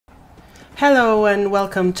Hello and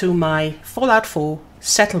welcome to my Fallout 4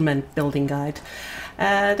 settlement building guide.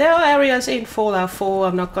 There are areas in Fallout 4,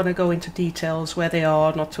 I'm not going to go into details where they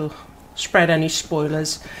are, not to spread any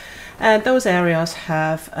spoilers. And those areas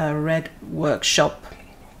have a red workshop.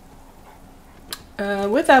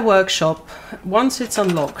 With that workshop, once it's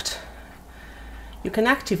unlocked, you can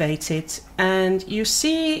activate it and you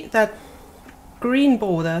see that green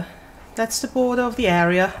border, that's the border of the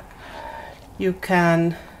area you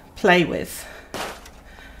can play with.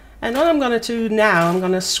 And what I'm going to do now, I'm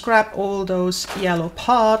going to scrap all those yellow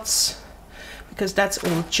parts because that's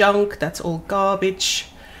all junk, that's all garbage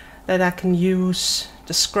that I can use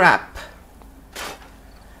the scrap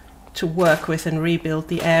to work with and rebuild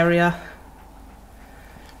the area.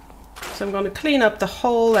 So I'm going to clean up the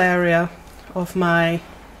whole area of my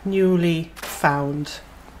newly found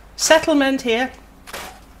settlement here.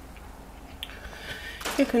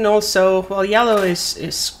 You can also, well, yellow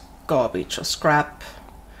is garbage or scrap,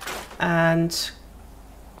 and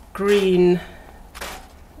green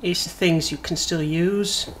is things you can still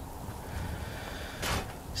use.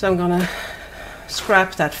 So I'm gonna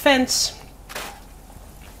scrap that fence.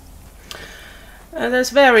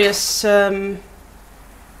 There's various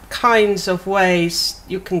kinds of ways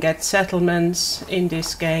you can get settlements in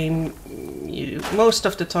this game. Most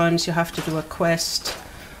of the times you have to do a quest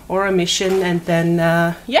or a mission, and then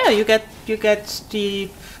yeah, you get the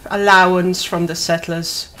allowance from the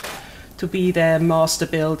settlers to be their master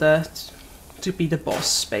builder, to be the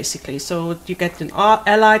boss basically. So you get an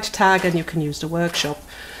allied tag and you can use the workshop.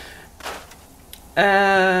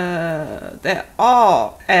 There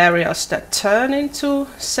are areas that turn into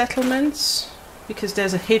settlements because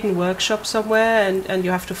there's a hidden workshop somewhere, and you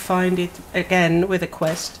have to find it again with a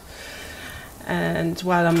quest. And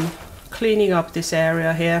while I'm cleaning up this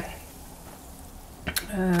area here,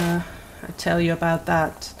 I tell you about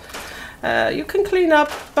that. You can clean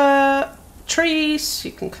up trees,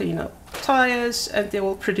 you can clean up tires, and they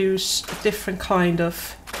will produce a different kind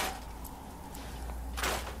of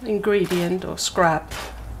ingredient or scrap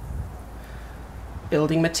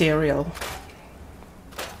building material.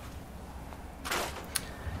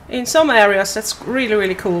 In some areas that's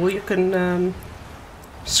really cool. You can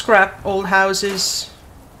scrap old houses,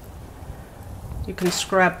 you can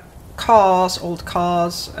scrap cars, old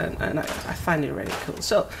cars, and I find it really cool.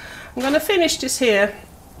 So I'm going to finish this here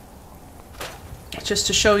just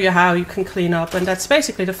to show you how you can clean up, and that's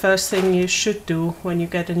basically the first thing you should do when you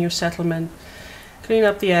get a new settlement. Clean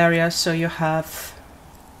up the area so you have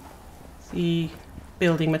the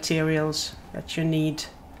building materials that you need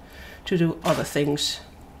to do other things.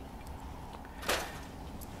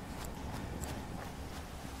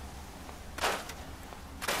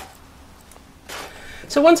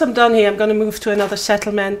 So once I'm done here, I'm going to move to another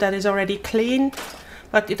settlement that is already clean,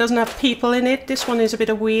 but it doesn't have people in it. This one is a bit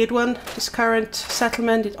of a weird one. This current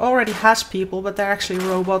settlement, it already has people, but they're actually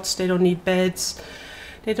robots. They don't need beds.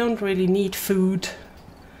 They don't really need food.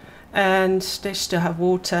 And they still have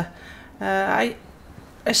water. I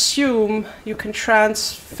assume you can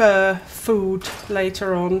transfer food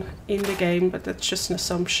later on in the game, but that's just an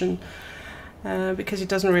assumption. Because it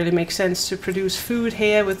doesn't really make sense to produce food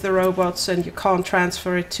here with the robots and you can't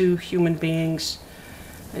transfer it to human beings.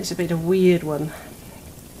 It's a bit of a weird one.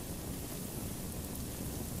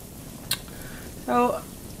 So,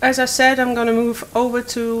 as I said, I'm going to move over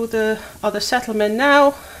to the other settlement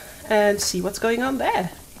now and see what's going on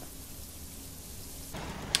there.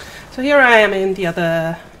 So here I am in the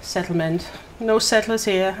other settlement. No settlers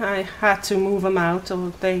here. I had to move them out,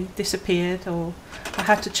 or they disappeared, or I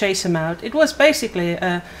had to chase them out. It was basically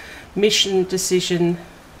a mission decision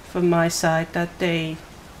from my side that they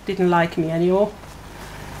didn't like me anymore.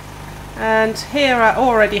 And here I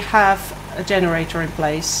already have a generator in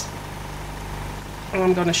place. And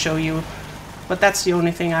I'm going to show you, but that's the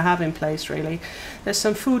only thing I have in place really. There's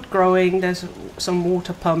some food growing, there's some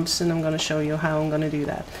water pumps, and I'm going to show you how I'm going to do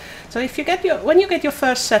that. So if you get when you get your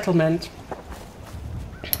first settlement,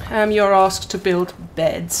 you're asked to build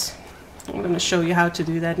beds. I'm going to show you how to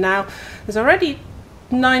do that now. There's already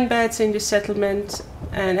 9 beds in this settlement,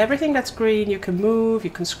 and everything that's green you can move,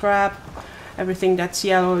 you can scrap. Everything that's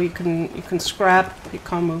yellow you can scrap. You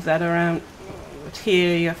can't move that around. But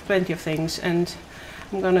here you have plenty of things, and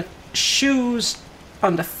I'm going to choose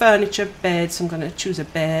on the furniture beds. I'm going to choose a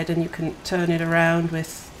bed, and you can turn it around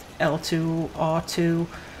with L2, R2.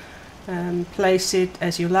 Place it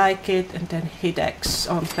as you like it, and then hit X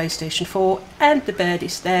on PlayStation 4, and the bed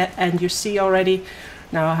is there. And you see already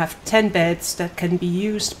now I have 10 beds that can be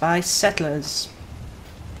used by settlers.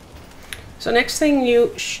 So next thing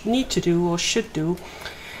you need to do, or should do,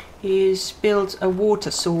 is build a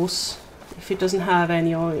water source if it doesn't have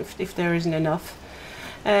any, or if there isn't enough.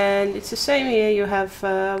 And it's the same here. You have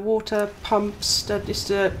water pumps. That is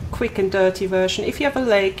the quick and dirty version. If you have a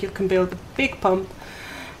lake, you can build a big pump,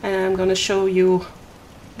 and I'm going to show you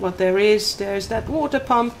what there is. There's that water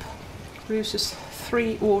pump, produces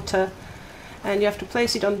 3 water, and you have to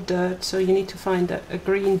place it on dirt, so you need to find a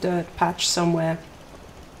green dirt patch somewhere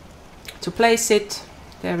to place it.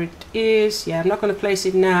 There it is. Yeah, I'm not going to place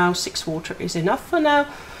it now. 6 water is enough for now.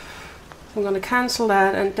 I'm going to cancel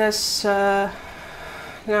that, and there's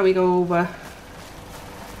now we go over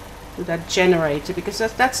to that generator, because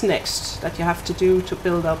that's next that you have to do to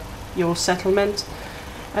build up your settlement.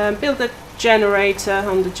 Build a generator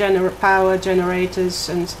on the power generators,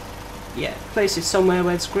 and yeah, place it somewhere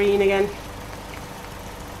where it's green again.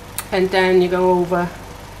 And then you go over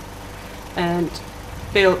and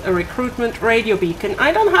build a recruitment radio beacon.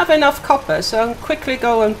 I don't have enough copper, so I'll quickly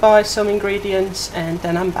go and buy some ingredients, and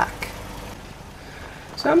then I'm back.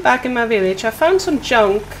 So I'm back in my village. I found some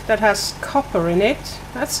junk that has copper in it.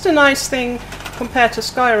 That's the nice thing compared to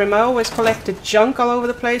Skyrim. I always collected junk all over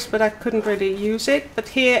the place, but I couldn't really use it. But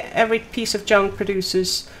here, every piece of junk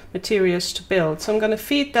produces materials to build. So I'm going to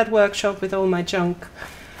feed that workshop with all my junk.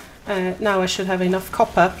 Now I should have enough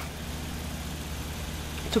copper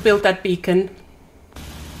to build that beacon.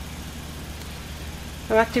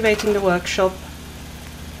 I'm activating the workshop.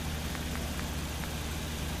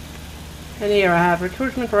 And here I have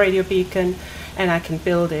recruitment radio beacon, and I can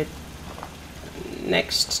build it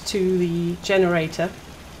next to the generator.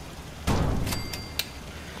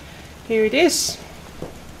 Here it is.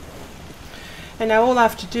 And now all I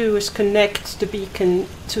have to do is connect the beacon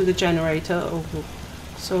to the generator.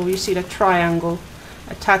 So you see that triangle,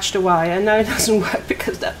 attach the wire, and now it doesn't work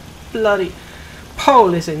because that bloody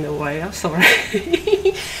pole is in the way. I'm sorry.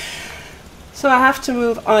 So I have to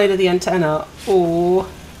move either the antenna or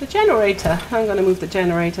the generator. I'm going to move the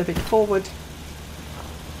generator a bit forward.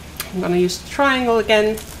 I'm going to use the triangle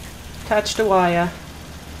again, attach the wire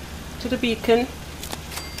to the beacon,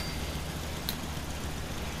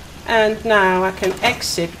 and now I can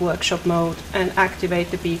exit workshop mode and activate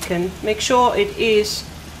the beacon. Make sure it is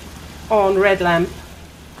on red lamp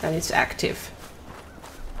and it's active.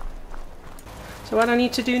 So what I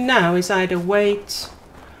need to do now is either wait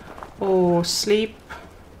or sleep.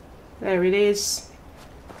 There it is.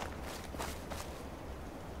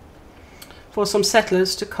 For some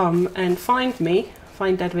settlers to come and find me,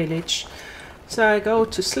 find that village. So I go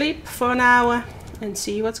to sleep for an hour and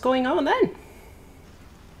see what's going on then.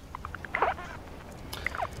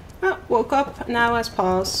 Oh, woke up, an hour has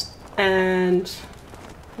passed, and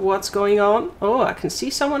what's going on? Oh, I can see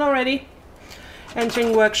someone already.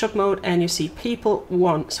 Entering workshop mode, and you see people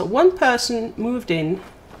 1. So one person moved in.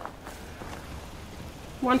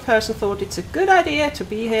 One person thought it's a good idea to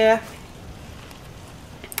be here.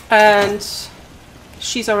 And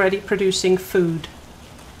she's already producing food.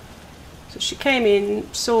 So she came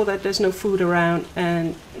in, saw that there's no food around,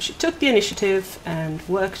 and she took the initiative and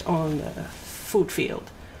worked on the food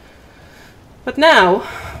field. But now,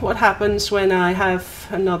 what happens when I have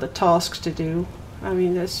another task to do? I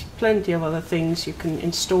mean, there's plenty of other things you can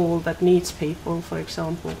install that needs people, for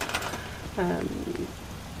example.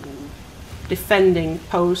 Defending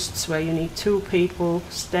posts where you need 2 people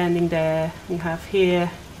standing there. You have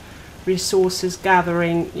here resources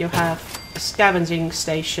gathering, you have a scavenging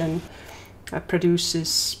station that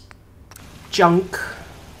produces junk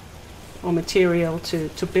or material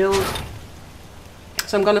to build.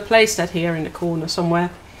 So I'm going to place that here in the corner somewhere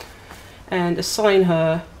and assign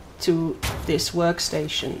her to this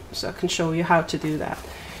workstation, so I can show you how to do that.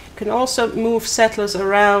 You can also move settlers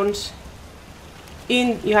around.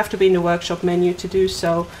 You have to be in the workshop menu to do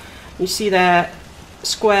so. You see there,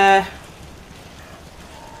 square,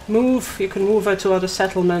 move. You can move her to other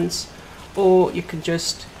settlements, or you can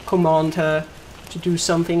just command her to do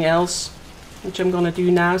something else, which I'm going to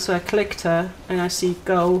do now. So I clicked her and I see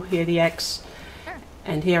go, here the X,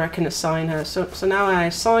 and here I can assign her. So now I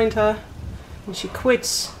assigned her, and she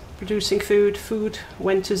quits producing food. Food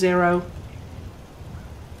went to 0.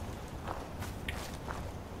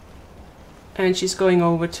 And she's going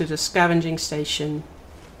over to the scavenging station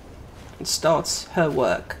and starts her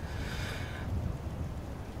work.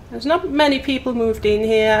 There's not many people moved in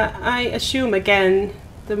here. I assume, again,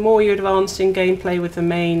 the more you advance in gameplay with the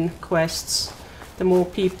main quests, the more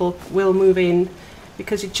people will move in,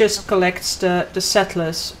 because it just collects the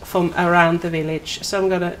settlers from around the village. So I'm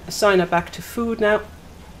going to assign her back to food now.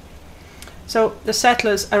 So the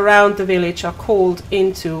settlers around the village are called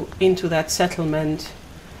into that settlement,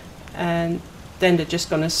 and then they're just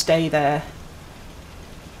going to stay there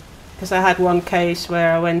because I had one case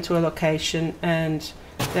where I went to a location and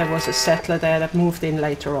there was a settler there that moved in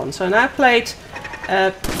later on. So now I played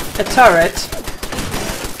a turret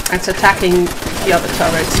that's attacking the other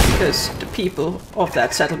turrets because the people of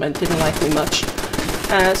that settlement didn't like me much.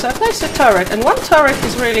 So I placed a turret, and one turret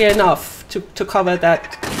is really enough to cover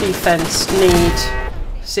that defense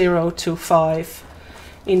need 0 to 5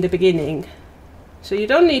 in the beginning. So you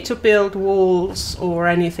don't need to build walls or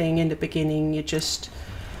anything in the beginning, you just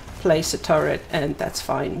place a turret and that's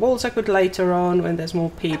fine. Walls are good later on when there's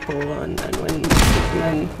more people and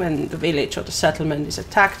when the village or the settlement is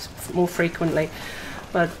attacked more frequently.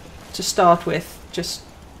 But to start with, just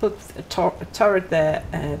put a turret there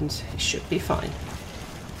and it should be fine.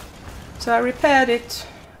 So I repaired it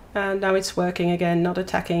and now it's working again, not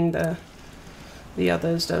attacking the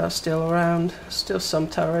others that are still around. Still some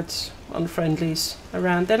turrets, unfriendlies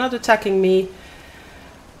around. They're not attacking me,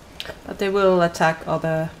 but they will attack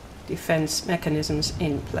other defense mechanisms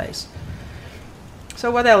in place. So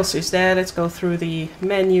what else is there? Let's go through the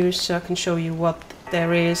menus so I can show you what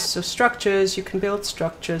there is. So structures, you can build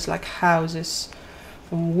structures like houses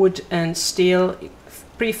from wood and steel,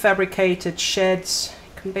 prefabricated sheds.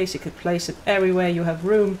 You can basically place it everywhere you have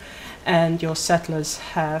room, and your settlers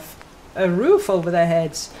have a roof over their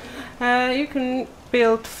heads. You can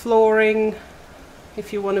build flooring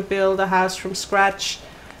if you want to build a house from scratch.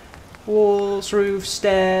 Walls, roofs,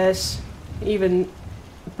 stairs, even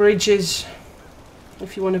bridges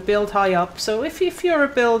if you want to build high up. So if you're a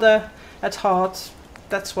builder at heart,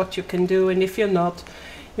 that's what you can do, and if you're not,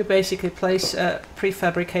 you basically place a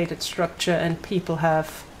prefabricated structure and people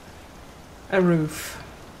have a roof.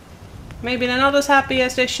 Maybe they're not as happy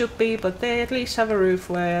as they should be, but they at least have a roof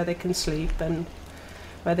where they can sleep and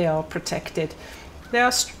where they are protected. There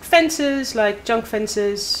are fences, like junk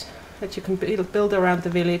fences, that you can build around the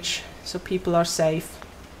village so people are safe.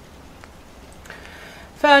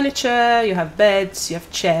 Furniture, you have beds, you have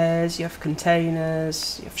chairs, you have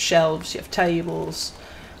containers, you have shelves, you have tables,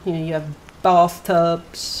 you have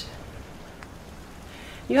bathtubs.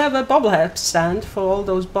 You have a bobblehead stand for all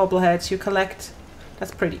those bobbleheads you collect.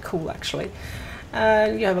 That's pretty cool actually.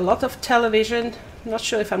 You have a lot of television, I'm not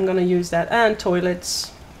sure if I'm going to use that, and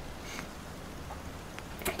toilets.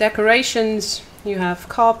 Decorations, you have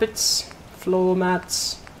carpets, floor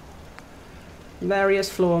mats, various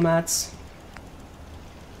floor mats.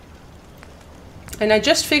 And I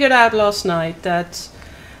just figured out last night that,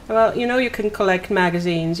 well, you know, you can collect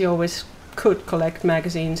magazines. You always could collect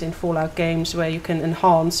magazines in Fallout games where you can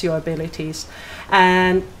enhance your abilities.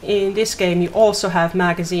 And in this game you also have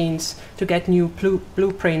magazines to get new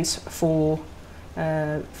blueprints for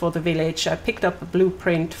the village. I picked up a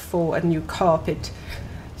blueprint for a new carpet.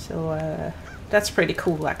 So that's pretty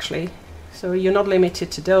cool actually. So you're not limited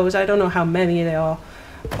to those. I don't know how many there are,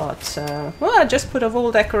 but well, I just put a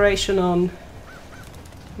wall decoration on,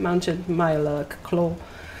 mounted my claw,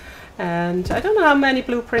 and I don't know how many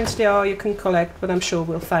blueprints there are you can collect, but I'm sure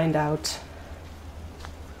we'll find out.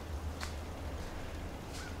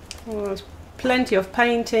 Well, there's plenty of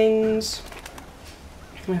paintings.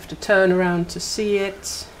 We have to turn around to see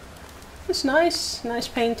it. It's nice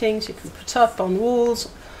paintings you can put up on walls,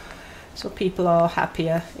 so people are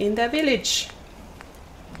happier in their village.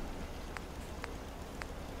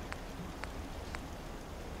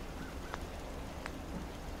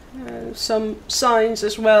 Some signs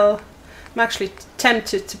as well. I'm actually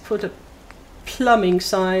tempted to put a plumbing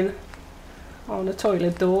sign on a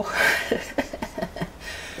toilet door.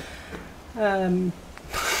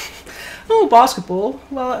 Oh, basketball.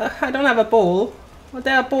 Well, I don't have a ball. Well,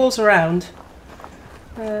 there are balls around.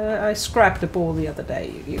 I scrapped a ball the other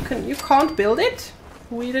day. You can't build it.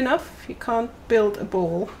 Weird enough, you can't build a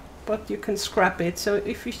ball, but you can scrap it. So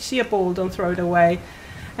if you see a ball, don't throw it away.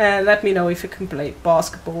 Let me know if you can play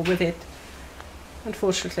basketball with it.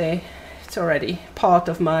 Unfortunately, it's already part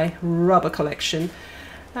of my rubber collection.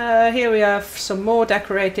 Here we have some more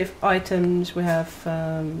decorative items. We have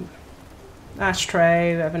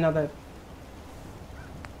ashtray. We have another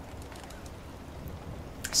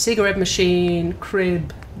cigarette machine,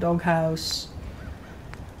 crib, doghouse.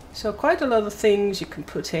 So quite a lot of things you can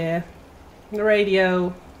put here. The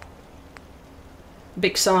radio,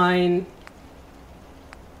 big sign,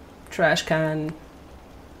 trash can,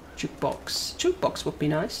 jukebox. Jukebox would be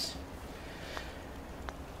nice.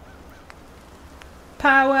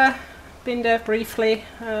 Power, been there briefly.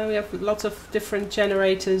 We have lots of different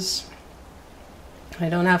generators. I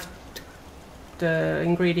don't have the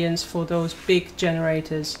ingredients for those big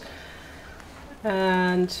generators.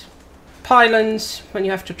 And pylons, when you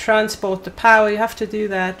have to transport the power, you have to do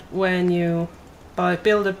that when you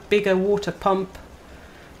build a bigger water pump,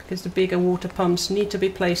 because the bigger water pumps need to be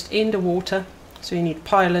placed in the water. So you need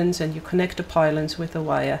pylons, and you connect the pylons with a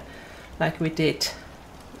wire like we did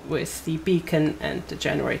with the beacon and the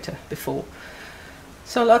generator before.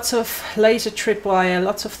 So lots of laser tripwire,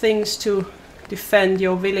 lots of things to defend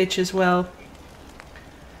your village as well.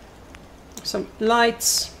 Some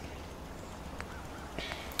lights,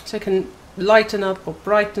 so you can lighten up or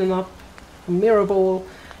brighten up, mirror ball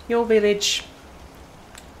your village.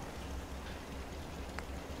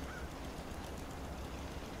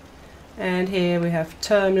 And here we have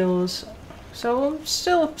terminals. So I'm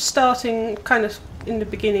still starting kind of in the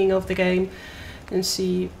beginning of the game and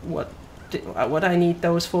see what I need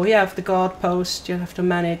those for. You have the guard post, you have to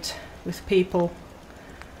man it with people,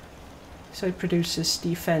 so it produces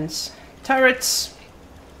defense. Turrets,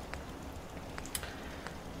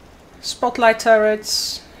 spotlight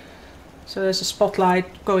turrets, so there's a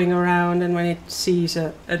spotlight going around, and when it sees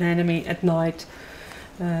an enemy at night,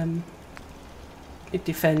 it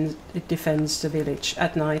defends the village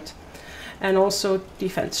at night. And also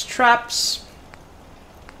defense traps,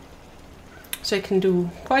 so you can do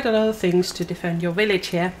quite a lot of things to defend your village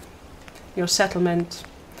here, your settlement.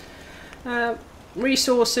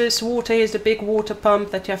 Resources, water is the big water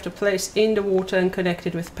pump that you have to place in the water and connect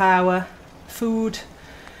it with power. Food,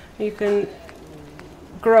 you can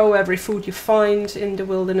grow every food you find in the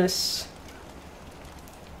wilderness.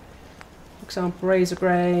 For example, razor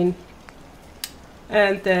grain.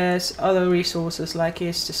 And there's other resources, like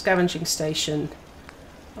here's the scavenging station,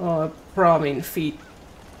 or Brahmin feed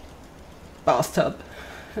bathtub.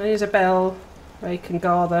 And here's a bell where you can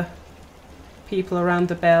gather people around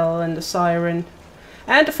the bell, and the siren,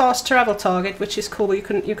 and a fast travel target, which is cool. You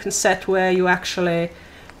can set where you actually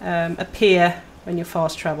appear when you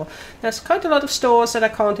fast travel. There's quite a lot of stores that I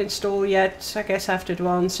can't install yet. I guess I have to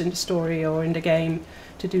advance in the story or in the game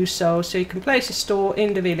to do so. So you can place a store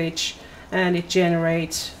in the village, and it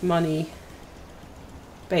generates money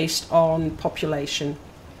based on population.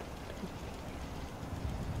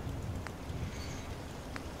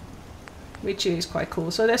 Which is quite cool.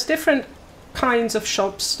 So there's different kinds of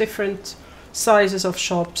shops, different sizes of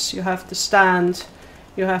shops. You have the stand,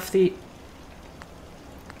 you have the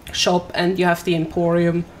shop, and you have the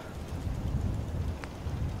emporium.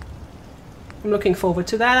 I'm looking forward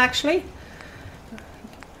to that, actually.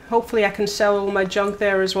 Hopefully I can sell all my junk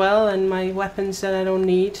there as well, and my weapons that I don't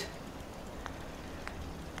need.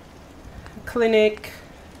 Clinic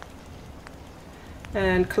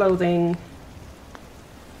and clothing.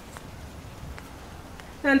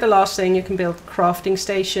 And the last thing, you can build crafting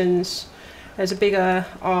stations. There's a bigger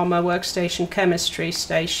armor workstation, chemistry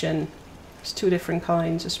station. There's two different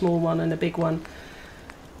kinds, a small one and a big one.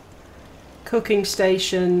 Cooking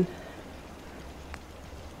station.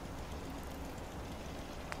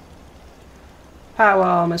 Power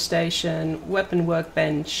armor station, weapon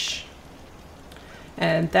workbench,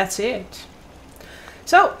 and that's it.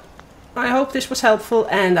 So I hope this was helpful,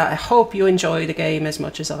 and I hope you enjoy the game as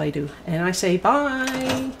much as I do. And I say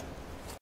bye!